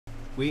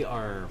We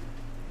are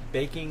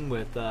baking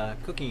with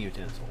cooking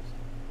utensils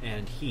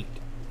and heat,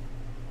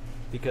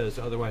 because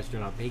otherwise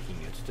you're not baking,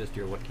 it's just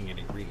you're looking at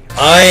ingredients.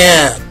 I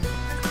am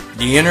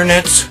the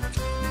internet's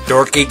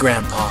dorky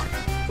grandpa.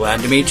 Glad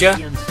to meet ya.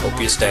 Hope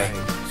you stay.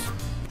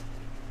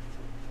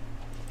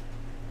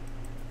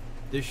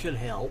 This should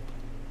help.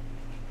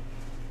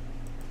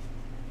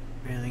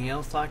 Anything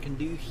else I can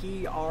do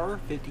here?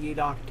 58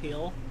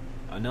 octal.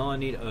 I know I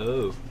need.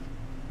 Oh.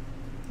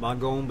 Am I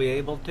going to be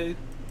able to?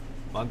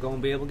 Am I going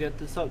to be able to get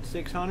this up to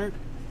 600?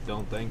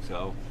 Don't think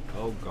so.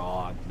 Oh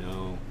God,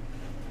 no.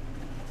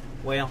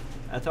 Well,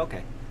 that's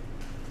okay.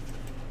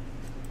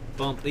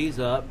 Bump these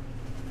up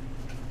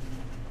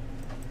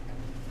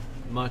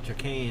much I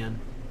can,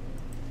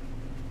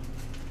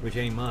 which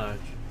ain't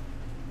much.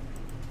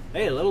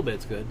 Hey, a little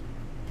bit's good.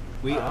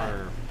 We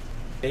are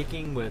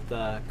baking with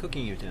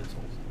cooking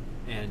utensils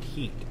and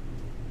heat,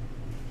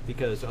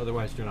 because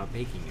otherwise you're not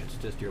baking, it's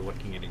just you're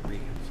looking at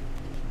ingredients.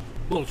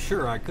 Well,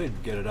 sure, I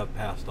could get it up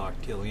past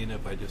octillion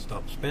if I just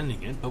stopped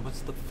spending it, but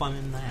what's the fun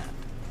in that?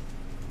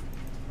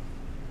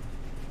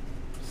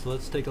 So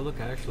let's take a look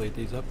actually at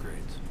these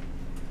upgrades.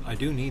 I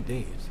do need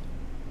these,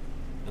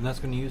 and that's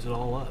going to use it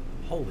all up.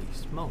 Holy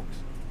smokes.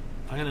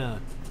 I'm going to...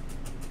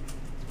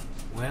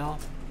 Well,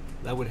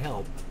 that would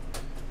help.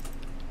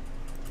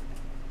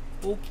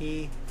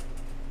 Okay.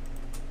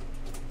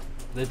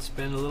 Let's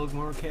spend a little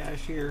more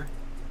cash here.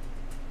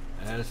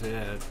 That's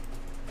it.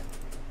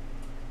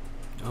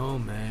 Oh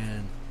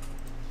man.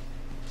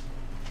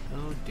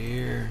 Oh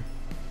dear.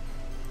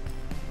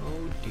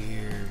 Oh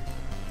dear.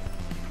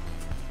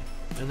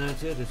 And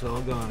that's it, it's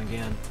all gone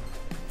again.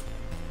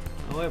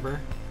 However,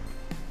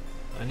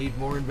 I need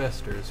more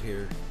investors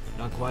here.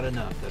 Not quite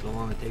enough. That'll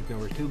only take me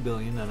over 2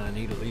 billion, and I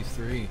need at least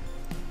 3.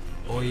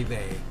 Oy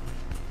vey.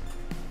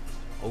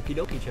 Okie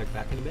dokie, check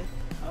back in a bit.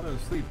 I've been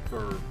asleep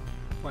for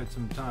quite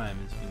some time,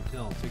 as you can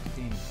tell.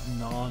 16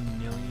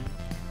 Nonillionaire.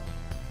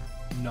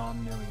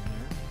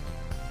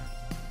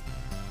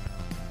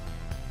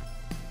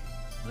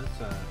 Let's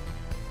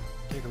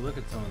take a look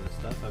at some of this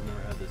stuff. I've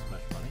never had this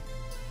much money.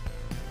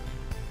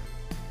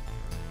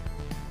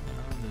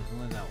 There's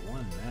only that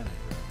one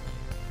manager.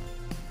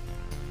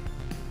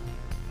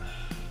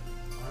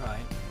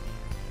 Alright.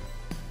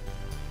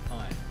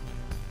 Fine.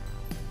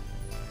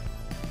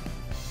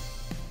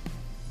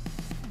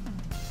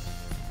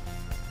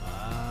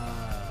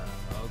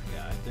 Okay,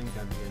 I think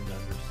I'm beginning to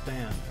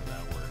understand how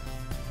that works.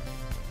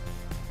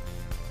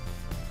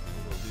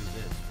 We'll do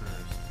this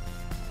first.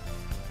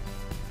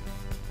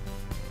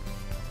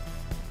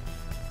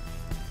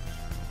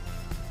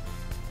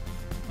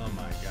 Oh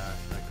my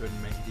gosh, I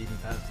couldn't make it even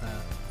past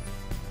that.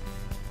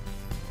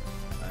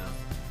 Wow.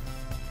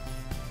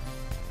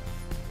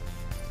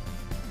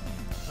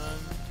 1,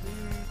 2,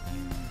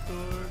 3, 4,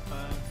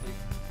 5, 6,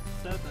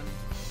 7.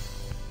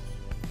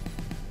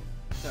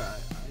 There, I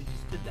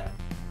just did that.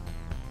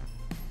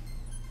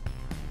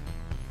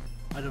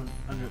 I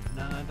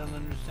don't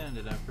understand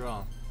it after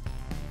all.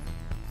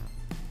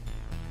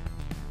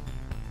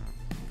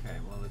 Okay,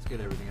 well let's get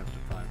everything up to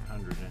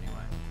 500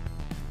 anyway.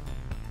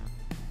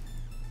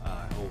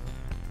 I hope.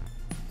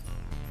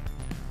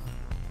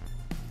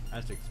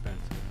 That's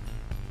expensive.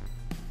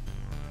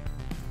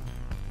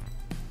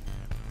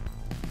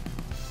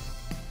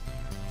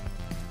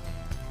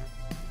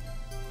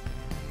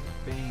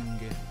 Bing.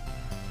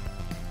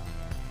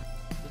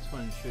 This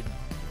one should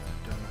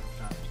donut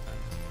shops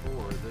times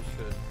 4. This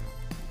should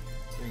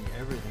bring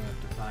everything up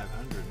to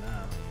 500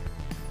 now.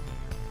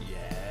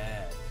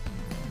 Yes.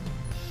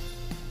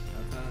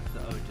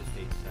 Oh, just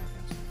 8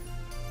 seconds.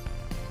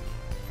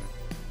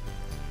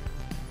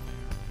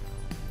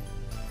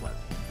 What?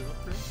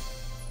 Upgrade?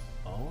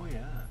 Oh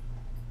yeah.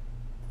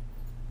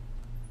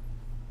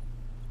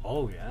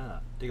 Oh yeah.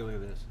 Take a look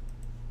at this.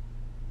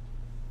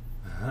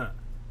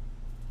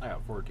 I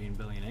got 14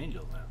 billion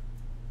angels now.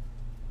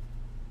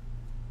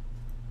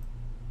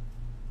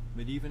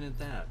 But even at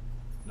that,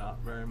 not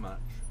very much.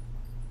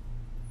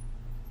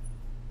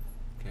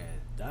 Okay,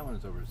 that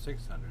one's over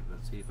 600.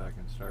 Let's see if I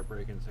can start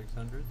breaking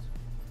 600s.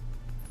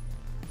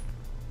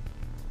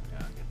 Yeah,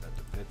 I'll get that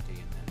to 50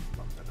 and then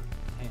bump that up to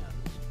 10s.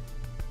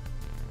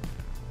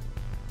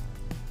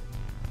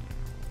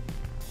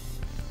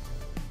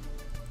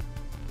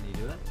 Can you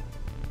do it?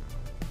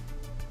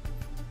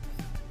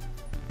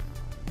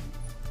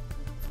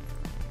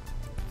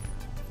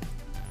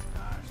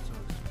 Gosh, so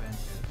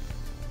expensive.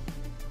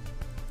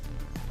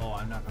 Oh,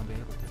 I'm not going to be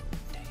able to.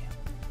 Damn.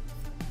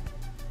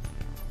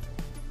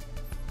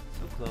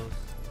 So close.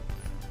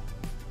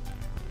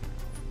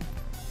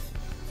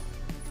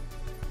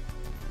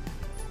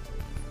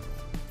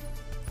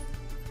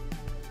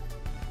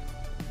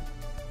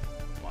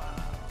 Wow.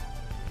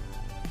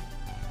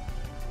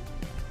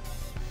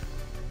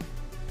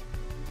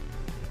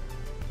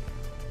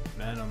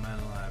 Man, oh man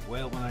alive.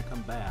 Well, when I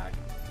come back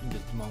in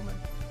just a moment,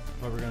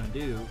 what we're going to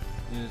do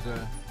is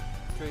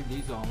trade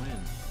these all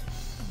in.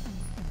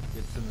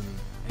 Get some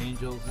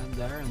angels in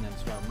there and then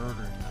start murdering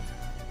them.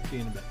 See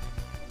you in a bit.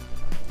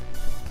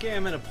 Okay,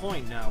 I'm at a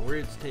point now where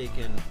it's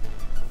taken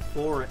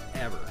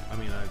forever. I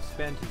mean, I've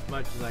spent as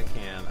much as I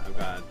can. I've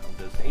got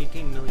this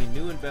 18 million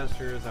new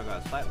investors. I've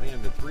got slightly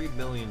under 3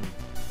 billion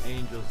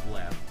angels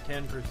left.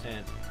 10%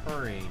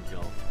 per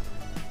angel.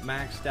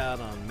 Maxed out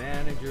on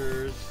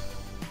managers.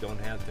 Don't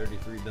have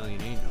 33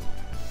 billion angels.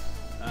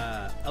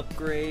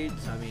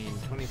 Upgrades, I mean,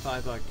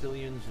 25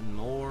 octillions and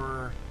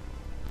more.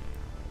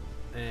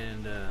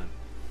 And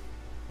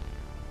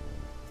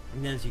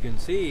as you can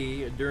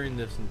see, during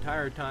this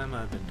entire time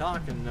I've been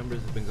talking,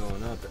 numbers have been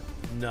going up.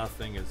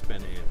 Nothing has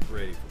been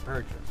ready for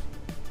purchase.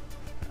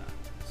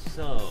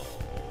 So,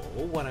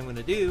 what I'm going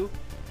to do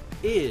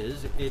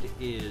is, it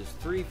is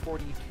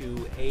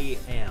 3:42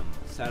 a.m.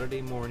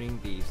 Saturday morning,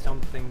 the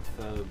something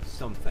of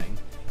something,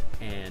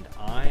 and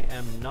I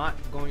am not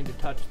going to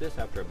touch this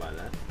after I buy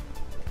that.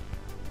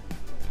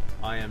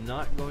 I am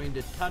not going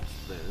to touch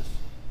this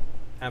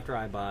after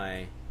I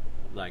buy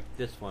like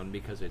this one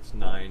because it's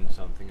 9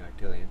 something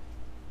octillion.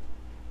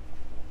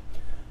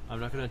 I'm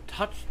not going to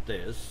touch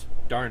this.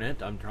 Darn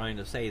it, I'm trying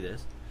to say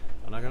this.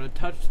 I'm not going to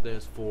touch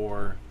this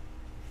for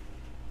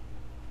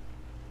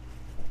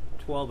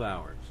 12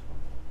 hours.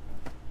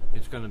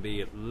 It's going to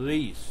be at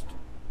least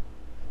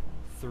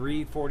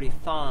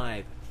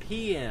 3:45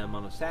 p.m.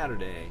 on a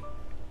Saturday.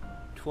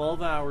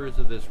 12 hours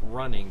of this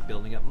running,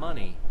 building up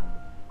money.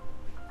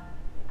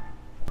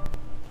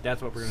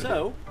 That's what we're going to do.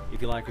 So,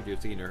 if you like what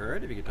you've seen or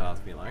heard, if you could toss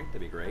me a like,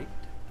 that'd be great.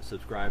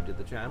 Subscribe to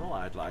the channel,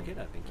 I'd like it,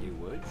 I think you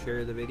would.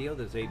 Share the video,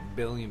 there's 8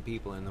 billion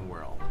people in the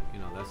world. You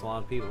know, that's a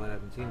lot of people that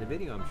haven't seen the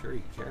video, I'm sure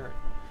you can share it.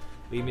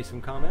 Leave me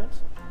some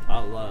comments. I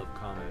love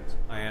comments.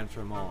 I answer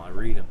them all, I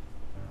read them.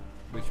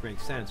 Which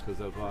makes sense, because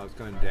if I was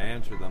going to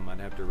answer them, I'd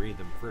have to read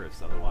them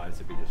first, otherwise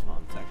it'd be just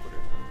non sequitur.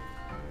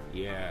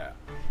 Yeah.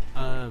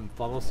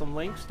 Follow some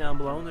links down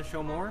below in the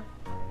show more.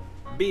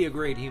 Be a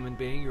great human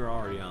being, you're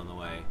already on the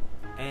way.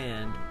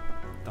 And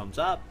thumbs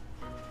up.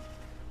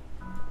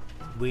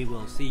 We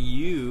will see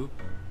you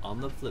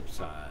on the flip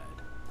side.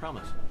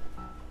 Promise.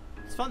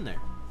 It's fun there.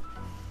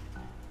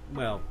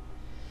 Well,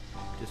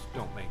 just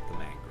don't make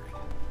them angry.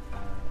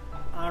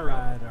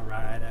 Alright.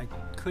 I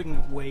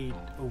couldn't wait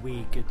a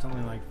week. It's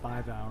only like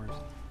 5 hours.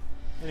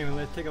 Anyway,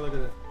 let's take a look at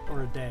it.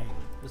 Or a day.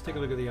 Let's take a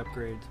look at the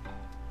upgrades.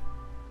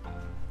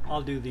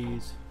 I'll do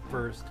these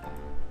first.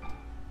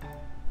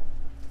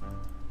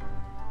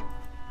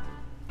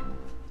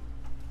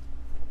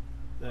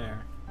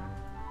 There.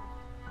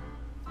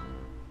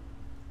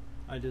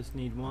 I just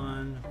need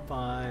 1,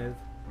 5,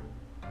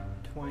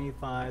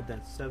 25,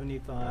 that's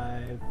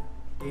 75,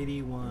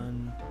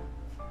 81,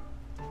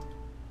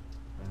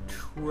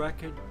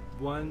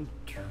 1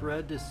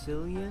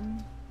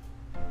 tredecillion?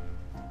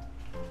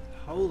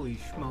 Holy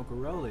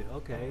schmokeroli,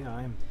 okay,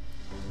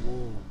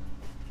 whoa.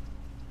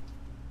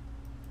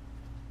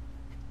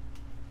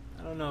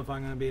 I don't know if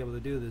I'm going to be able to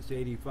do this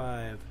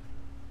 85.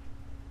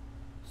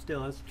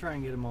 Still, let's try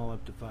and get them all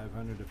up to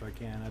 500 if I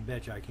can. I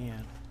bet you I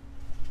can.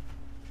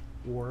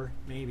 Or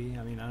maybe,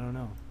 I mean, I don't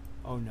know.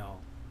 Oh no.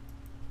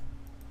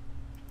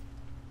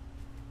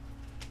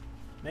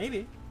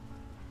 Maybe.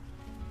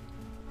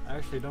 I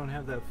actually don't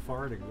have that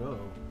far to go.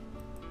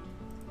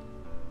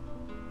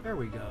 There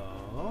we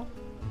go.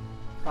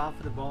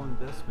 Profitable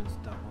investments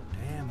double.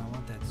 Damn, I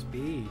want that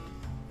speed.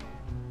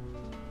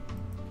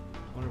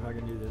 Wonder if I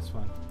can do this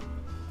one.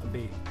 A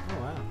B.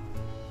 Oh wow.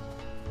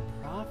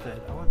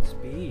 Profit. I want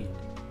speed.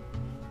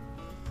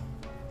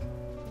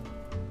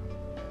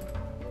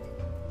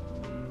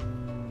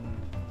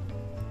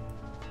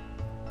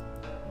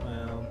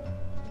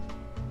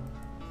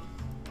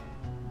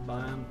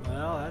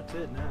 Well, that's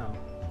it now.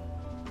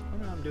 I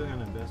wonder how I'm doing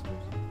on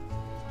investors.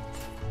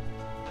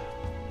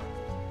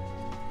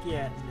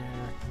 Getting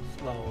there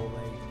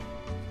slowly.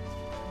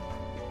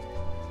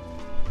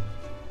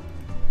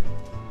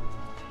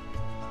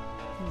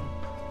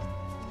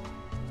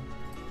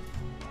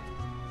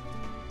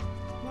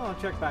 Well,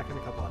 I'll check back in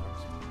a couple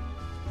hours.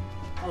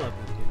 I love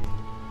this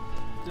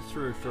game. Just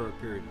for a short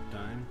period of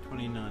time.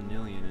 29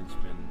 million, it's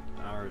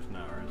been hours and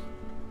hours.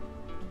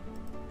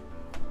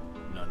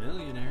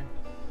 Nonillionaire.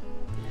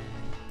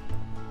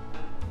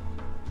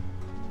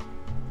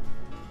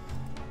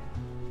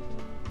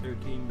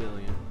 13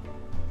 billion.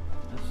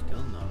 That's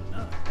still not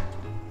enough.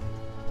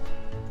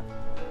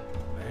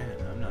 Man,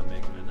 I'm not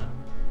making enough.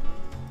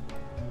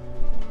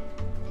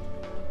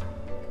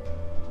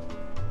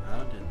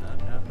 How did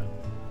that happen?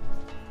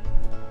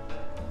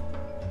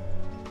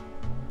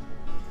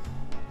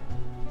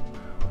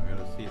 Well, I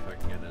gotta see if I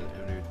can get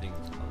everything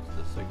as close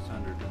to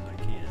 600 as I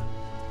can.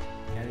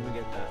 Can't even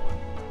get that one.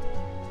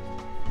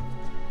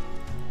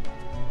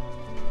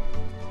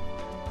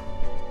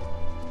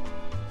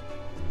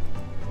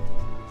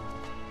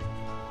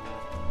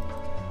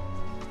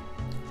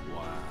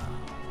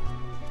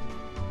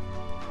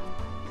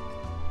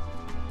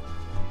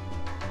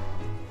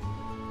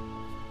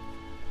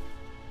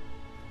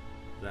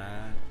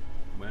 That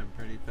went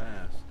pretty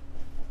fast.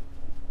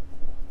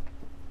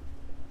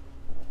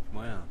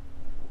 Well,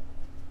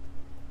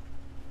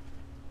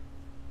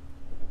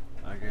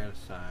 I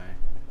guess I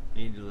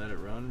need to let it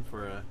run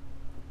for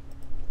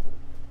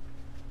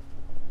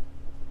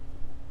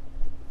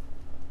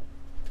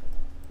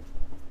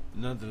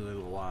another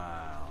little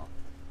while.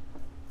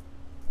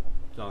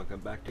 So I'll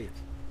come back to you.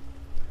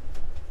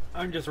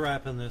 I'm just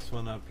wrapping this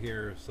one up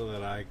here so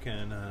that I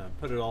can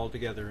put it all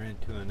together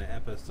into an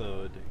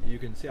episode. You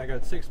can see I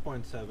got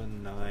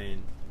 6.79,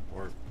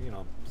 or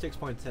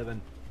 6.7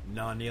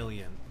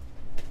 nonillion.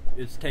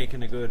 It's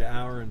taken a good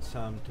hour and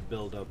some to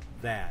build up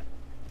that,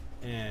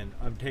 and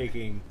I'm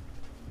taking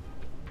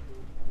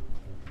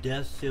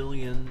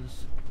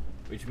decillions,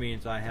 which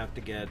means I have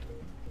to get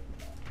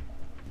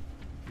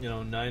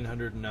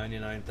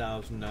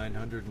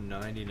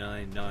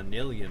 999,999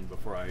 nonillion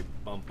before I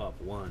bump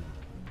up one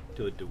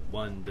to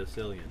 1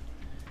 decillion,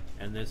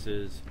 and that's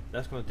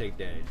going to take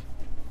days.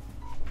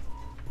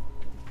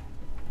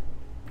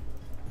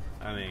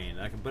 I mean,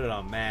 I can put it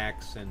on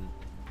max, and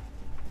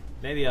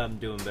maybe I'm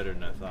doing better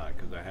than I thought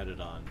because I had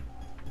it on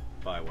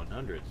by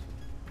 100s.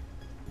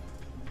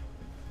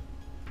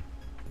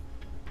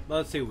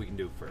 Let's see what we can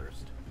do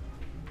first,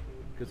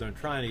 because I'm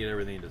trying to get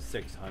everything to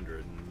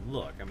 600, and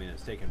look, I mean,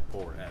 it's taking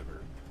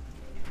forever.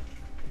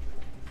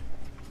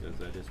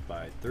 Because I just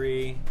buy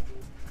 3,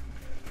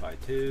 buy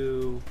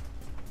 2,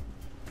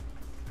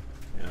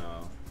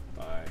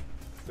 buy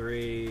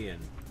 3 and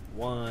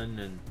 1,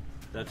 and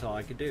that's all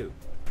I could do.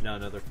 Now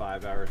another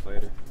 5 hours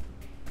later.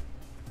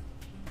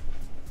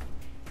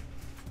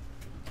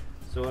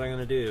 So what I'm going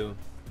to do,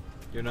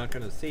 you're not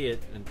going to see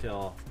it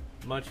until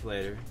much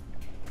later.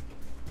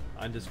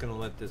 I'm just going to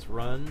let this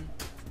run,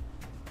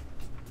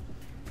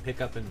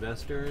 pick up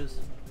investors,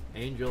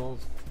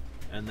 angels,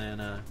 and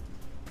then I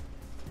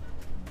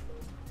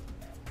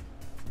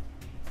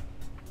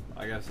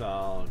guess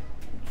I'll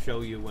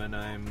show you when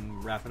I'm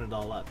wrapping it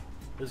all up.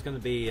 This is going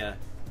to be, I'm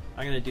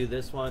going to do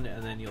this one,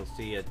 and then you'll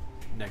see it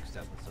next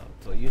episode.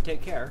 So you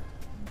take care.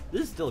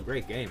 This is still a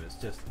great game. It's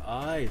just,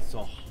 it's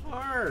so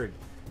hard.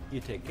 You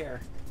take care.